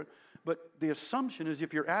 ask for it. But the assumption is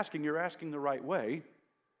if you're asking the right way.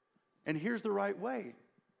 And here's the right way.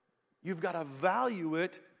 You've got to value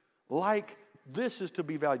it like this is to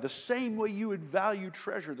be valued. The same way you would value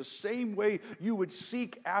treasure. The same way you would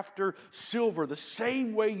seek after silver. The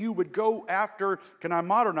same way you would go after, can I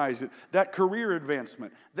modernize it, that career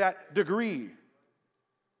advancement, that degree.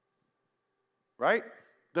 Right?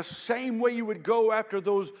 The same way you would go after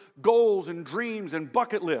those goals and dreams and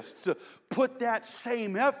bucket lists. Put that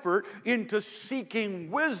same effort into seeking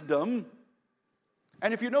wisdom.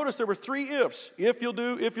 And if you notice, there were 3 ifs. If you'll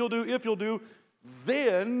do, if you'll do, if you'll do,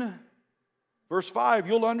 then, verse 5,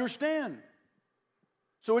 you'll understand.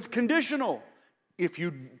 So it's conditional. If you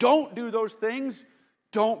don't do those things,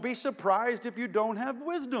 don't be surprised if you don't have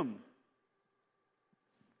wisdom.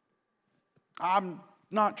 I'm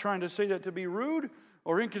not trying to say that to be rude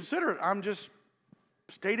or inconsiderate. I'm just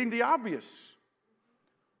stating the obvious.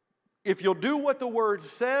 If you'll do what the Word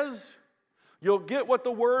says, you'll get what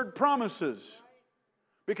the Word promises.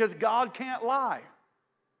 Because God can't lie.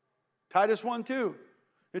 Titus 1:2.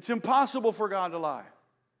 It's impossible for God to lie.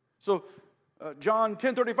 So John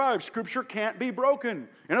 10:35, Scripture can't be broken.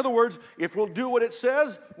 In other words, if we'll do what it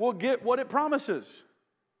says, we'll get what it promises.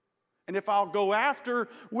 And if I'll go after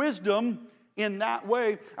wisdom in that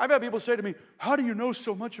way, I've had people say to me, how do you know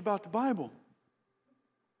so much about the Bible?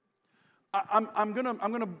 I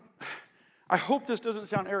hope this doesn't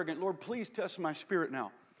sound arrogant. Lord, please test my spirit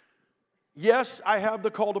now. Yes, I have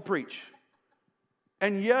the call to preach.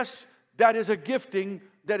 And yes, that is a gifting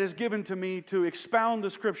that is given to me to expound the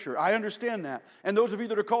Scripture. I understand that. And those of you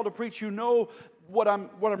that are called to preach, you know what I'm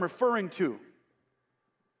referring to.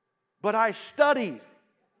 But I study.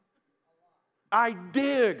 I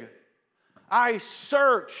dig. I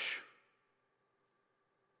search.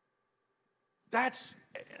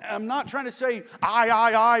 I'm not trying to say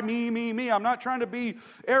I, me. I'm not trying to be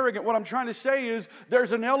arrogant. What I'm trying to say is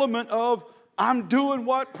there's an element of I'm doing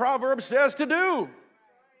what Proverbs says to do.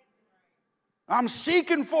 I'm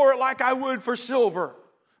seeking for it like I would for silver.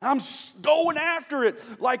 I'm going after it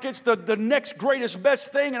like it's the next greatest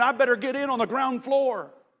best thing and I better get in on the ground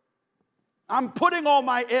floor. I'm putting all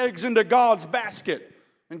my eggs into God's basket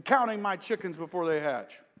and counting my chickens before they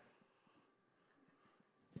hatch.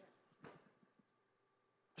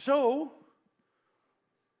 So,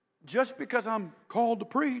 just because I'm called to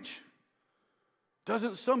preach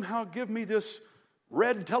doesn't somehow give me this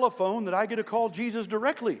red telephone that I get to call Jesus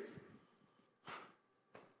directly.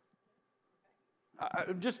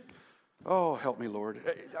 Help me, Lord.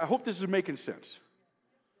 I hope this is making sense.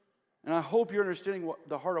 And I hope you're understanding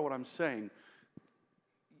the heart of what I'm saying.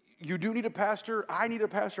 You do need a pastor. I need a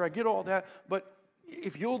pastor. I get all that. But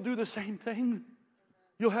if you'll do the same thing,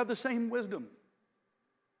 you'll have the same wisdom.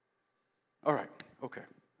 All right. Okay.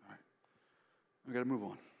 All right. We've got to move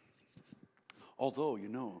on. Although,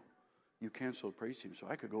 you canceled praise team, so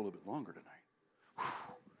I could go a little bit longer tonight.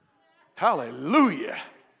 Whew. Hallelujah.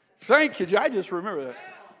 Thank you. I just remember that.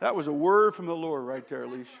 That was a word from the Lord right there,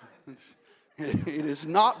 Alicia. It is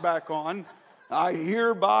not back on. I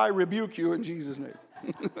hereby rebuke you in Jesus' name.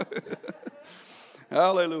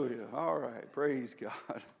 Hallelujah. All right. Praise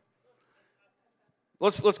God.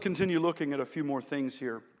 Let's continue looking at a few more things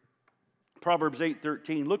here. Proverbs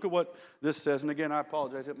 8:13. Look at what this says. And again, I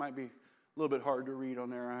apologize. It might be a little bit hard to read on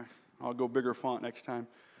there. I'll go bigger font next time.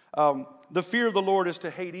 The fear of the Lord is to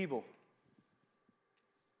hate evil.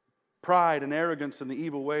 Pride and arrogance and the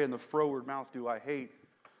evil way and the froward mouth do I hate.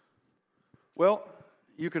 Well,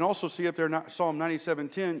 you can also see up there Psalm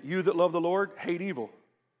 97:10. You that love the Lord, hate evil.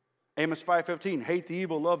 Amos 5:15. Hate the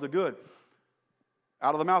evil, love the good.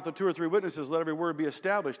 Out of the mouth of 2 or 3 witnesses, let every word be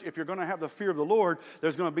established. If you're going to have the fear of the Lord,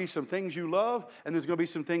 there's going to be some things you love, and there's going to be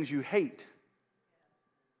some things you hate.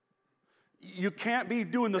 You can't be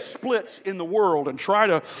doing the splits in the world and try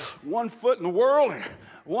to 1 foot in the world and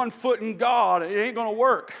 1 foot in God. It ain't going to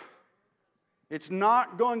work. It's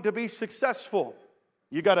not going to be successful.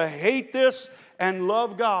 You got to hate this and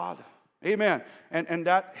love God. Amen. And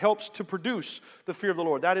that helps to produce the fear of the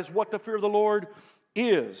Lord. That is what the fear of the Lord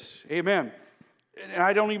is. Amen. And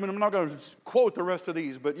I'm not going to quote the rest of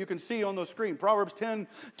these, but you can see on the screen, Proverbs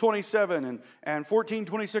 10:27 and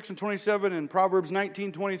 14:26 and 27 and Proverbs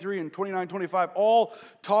 19:23 and 29:25 all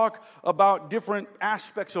talk about different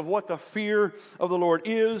aspects of what the fear of the Lord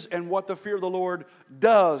is and what the fear of the Lord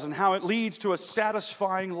does and how it leads to a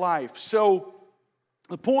satisfying life. So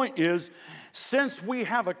the point is, since we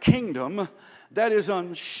have a kingdom that is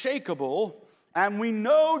unshakable and we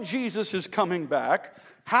know Jesus is coming back,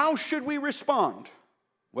 how should we respond?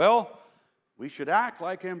 Well, we should act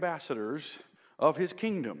like ambassadors of His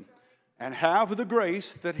kingdom and have the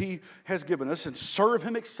grace that He has given us and serve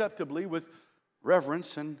Him acceptably with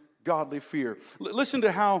reverence and godly fear. Listen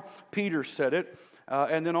to how Peter said it,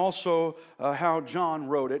 and then also how John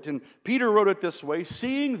wrote it. And Peter wrote it this way: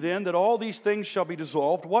 "Seeing then that all these things shall be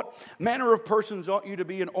dissolved, what manner of persons ought you to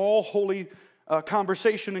be in all holy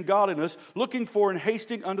conversation and godliness, looking for and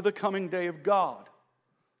hasting unto the coming day of God?"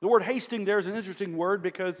 The word hasting there is an interesting word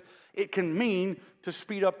because it can mean to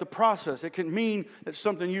speed up the process. It can mean that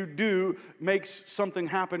something you do makes something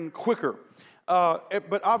happen quicker.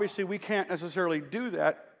 But obviously we can't necessarily do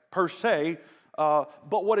that per se.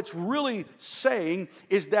 But what it's really saying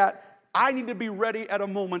is that I need to be ready at a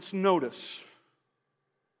moment's notice.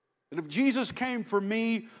 That if Jesus came for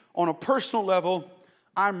me on a personal level,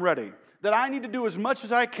 I'm ready. That I need to do as much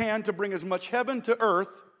as I can to bring as much heaven to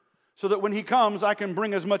earth, so that when He comes, I can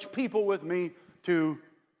bring as much people with me to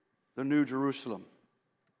the New Jerusalem.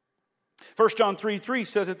 1 John 3:3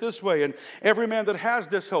 says it this way: "And every man that has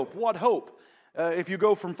this hope," what hope? If you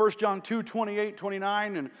go from 1 John 2:28,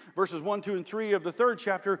 29, and verses 1, 2, and 3 of the 3rd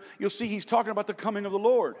chapter, you'll see he's talking about the coming of the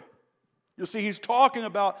Lord. You'll see he's talking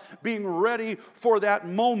about being ready for that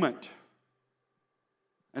moment.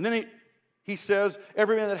 And then he says,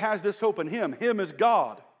 every man that has this hope in Him is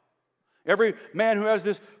God. Every man who has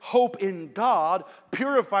this hope in God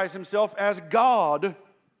purifies himself as God,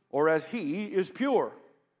 or as He is pure.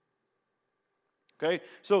 Okay,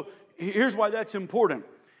 so here's why that's important.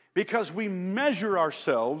 Because we measure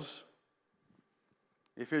ourselves,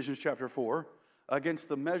 Ephesians chapter 4, against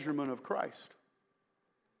the measurement of Christ,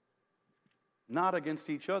 not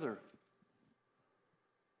against each other.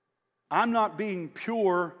 I'm not being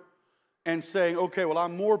pure and saying, okay, well,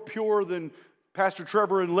 I'm more pure than Pastor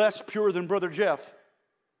Trevor and less pure than Brother Jeff.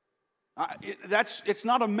 It's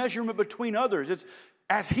not a measurement between others. It's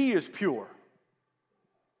as He is pure.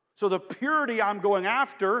 So the purity I'm going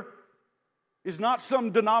after is not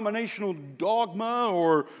some denominational dogma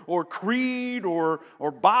or creed or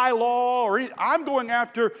bylaw. I'm going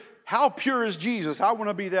after how pure is Jesus. I want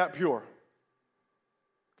to be that pure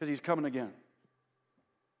because He's coming again.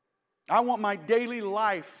 I want my daily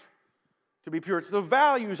life to be pure. It's the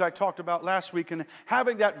values I talked about last week, and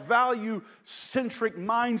having that value-centric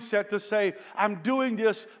mindset to say, I'm doing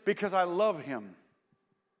this because I love Him.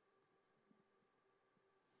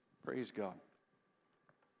 Praise God.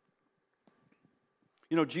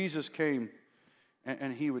 You know, Jesus came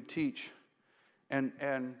and He would teach,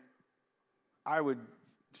 and I would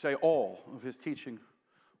say all of His teaching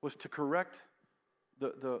was to correct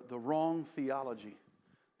the wrong theology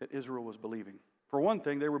that Israel was believing. For one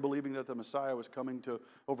thing, they were believing that the Messiah was coming to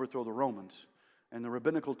overthrow the Romans. And the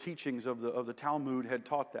rabbinical teachings of the Talmud had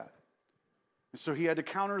taught that. And so He had to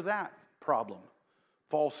counter that problem.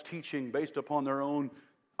 False teaching based upon their own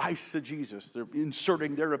eisegesis. They're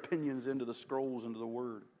inserting their opinions into the scrolls, into the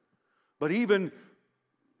Word. But even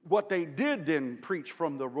what they did then preach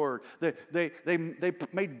from the Word, they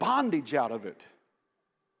made bondage out of it.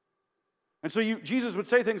 And so Jesus would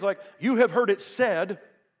say things like, you have heard it said,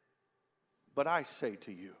 but I say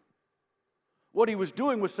to you. What He was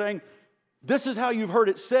doing was saying, this is how you've heard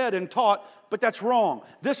it said and taught, but that's wrong.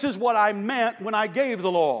 This is what I meant when I gave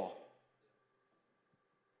the law.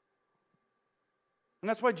 And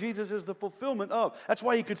that's why Jesus is the fulfillment of. That's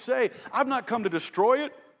why He could say, I've not come to destroy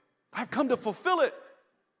it. I've come to fulfill it.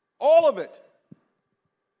 All of it.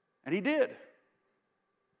 And He did.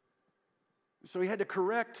 So He had to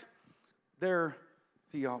correct their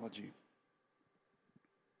theology.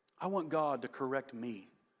 I want God to correct me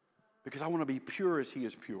because I want to be pure as He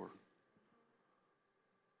is pure.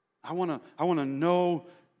 I want to know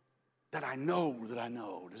that I know that I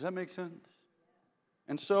know. Does that make sense?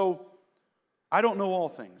 And so I don't know all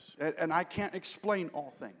things, and I can't explain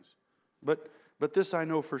all things, but this I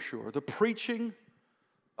know for sure. The preaching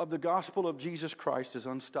of the gospel of Jesus Christ is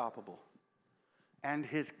unstoppable, and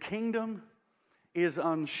His kingdom is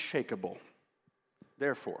unshakable.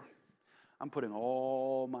 Therefore, I'm putting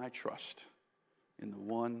all my trust in the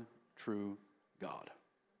one true God.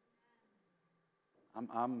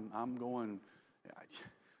 I'm going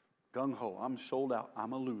gung-ho. I'm sold out.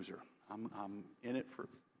 I'm a loser. I'm in it for,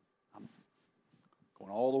 I'm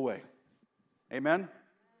going all the way. Amen?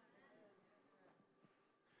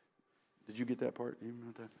 Did you get that part? You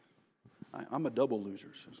know that? I'm a double loser.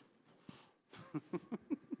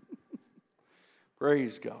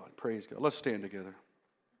 Praise God. Praise God. Let's stand together.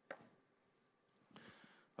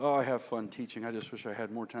 Oh, I have fun teaching. I just wish I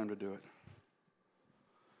had more time to do it.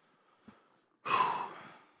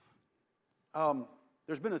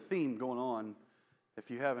 There's been a theme going on, if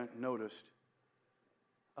you haven't noticed,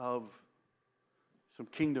 of some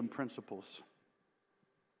kingdom principles.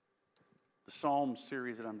 The Psalm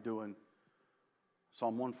series that I'm doing,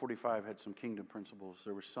 Psalm 145 had some kingdom principles.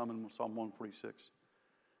 There were some in Psalm 146.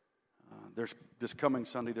 There's this coming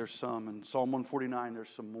Sunday, there's some. In Psalm 149, there's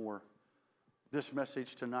some more. This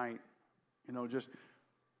message tonight, just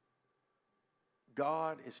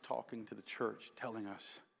God is talking to the church, telling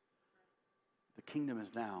us the kingdom is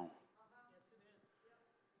now.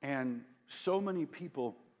 And so many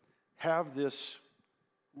people have this.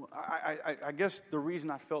 I guess the reason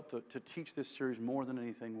I felt to teach this series more than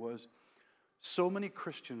anything was so many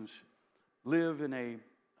Christians live in a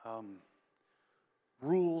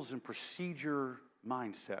rules and procedure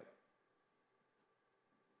mindset.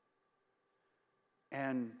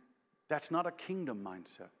 And that's not a kingdom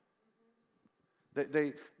mindset.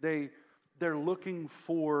 They're looking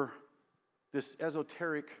for this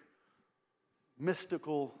esoteric,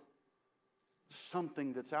 mystical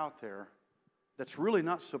something that's out there that's really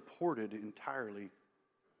not supported entirely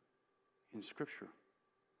in Scripture.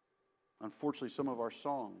 Unfortunately, some of our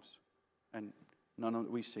songs, and none of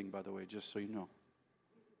it we sing, by the way, just so you know,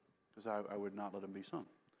 because I would not let them be sung.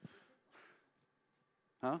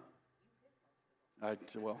 Huh?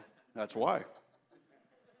 Well, that's why.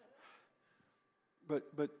 But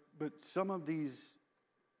some of these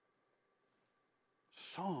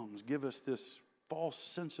songs give us this false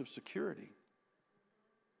sense of security.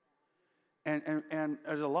 And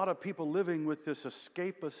there's a lot of people living with this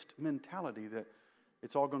escapist mentality that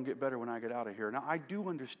it's all going to get better when I get out of here. Now, I do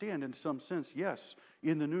understand in some sense, yes,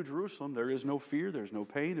 in the New Jerusalem, there is no fear, there's no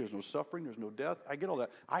pain, there's no suffering, there's no death. I get all that.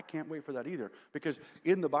 I can't wait for that either. Because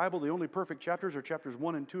in the Bible, the only perfect chapters are chapters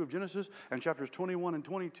 1 and 2 of Genesis and chapters 21 and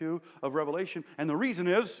 22 of Revelation. And the reason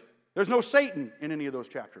is, there's no Satan in any of those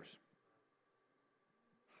chapters.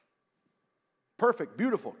 Perfect,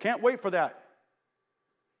 beautiful. Can't wait for that.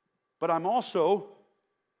 But I'm also,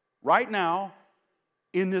 right now,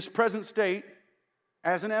 in this present state,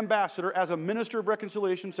 as an ambassador, as a minister of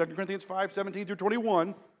reconciliation, 2 Corinthians 5, 17 through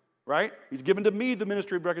 21, right? He's given to me the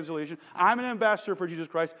ministry of reconciliation. I'm an ambassador for Jesus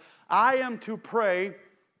Christ. I am to pray,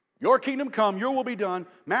 your kingdom come, your will be done.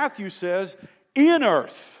 Matthew says, in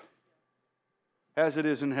earth as it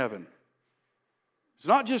is in heaven. It's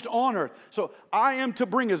not just on earth. So I am to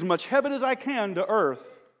bring as much heaven as I can to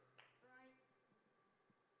earth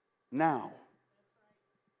now.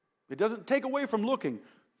 It doesn't take away from looking.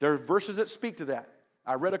 There are verses that speak to that.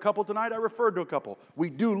 I read a couple tonight. I referred to a couple. We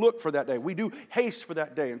do look for that day. We do haste for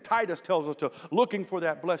that day. And Titus tells us to looking for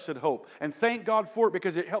that blessed hope. And thank God for it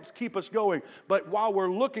because it helps keep us going. But while we're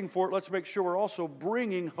looking for it, let's make sure we're also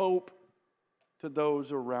bringing hope to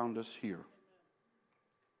those around us here.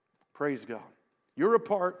 Praise God. You're a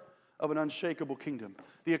part of an unshakable kingdom.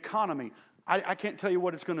 The economy, I can't tell you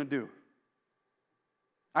what it's going to do.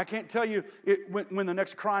 I can't tell you when the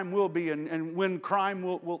next crime will be and when crime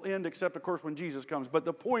will end, except, of course, when Jesus comes. But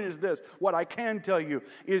the point is this. What I can tell you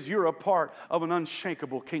is you're a part of an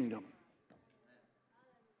unshakable kingdom.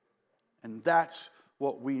 And that's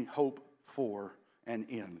what we hope for and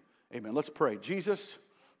in. Amen. Let's pray. Jesus,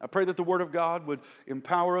 I pray that the Word of God would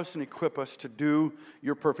empower us and equip us to do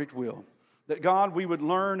your perfect will. That, God, we would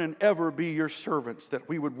learn and ever be your servants. That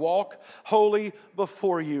we would walk holy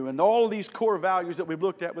before you. And all of these core values that we've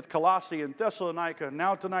looked at with Colossae and Thessalonica and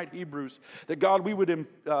now tonight Hebrews. That, God, we would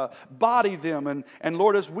embody them. And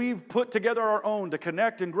Lord, as we've put together our own to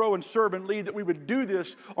connect and grow and serve and lead, that we would do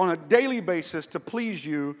this on a daily basis to please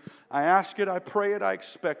you. I ask it, I pray it, I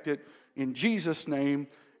expect it. In Jesus' name.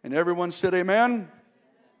 And everyone said amen.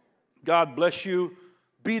 God bless you.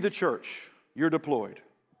 Be the church. You're deployed.